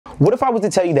What if I was to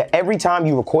tell you that every time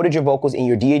you recorded your vocals in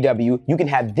your DAW, you can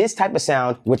have this type of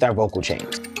sound with our vocal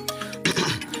chains?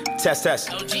 Test,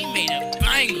 test. OG made a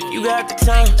banger. You got the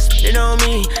time, spit it on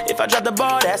me. If I drop the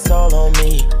ball, that's all on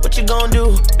me. What you gonna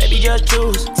do? Baby, just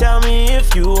choose. Tell me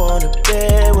if you wanna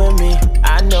bear with me.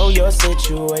 I know your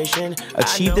situation.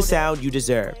 Achieve the sound you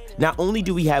deserve. Not only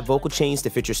do we have vocal chains to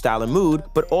fit your style and mood,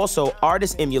 but also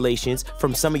artist emulations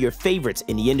from some of your favorites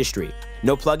in the industry.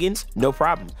 No plugins? No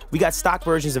problem. We got stock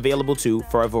versions available too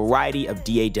for a variety of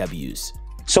DAWs.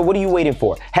 So what are you waiting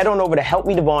for? Head on over to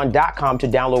helpmedevvon.com to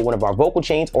download one of our vocal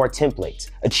chains or templates.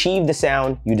 Achieve the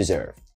sound you deserve.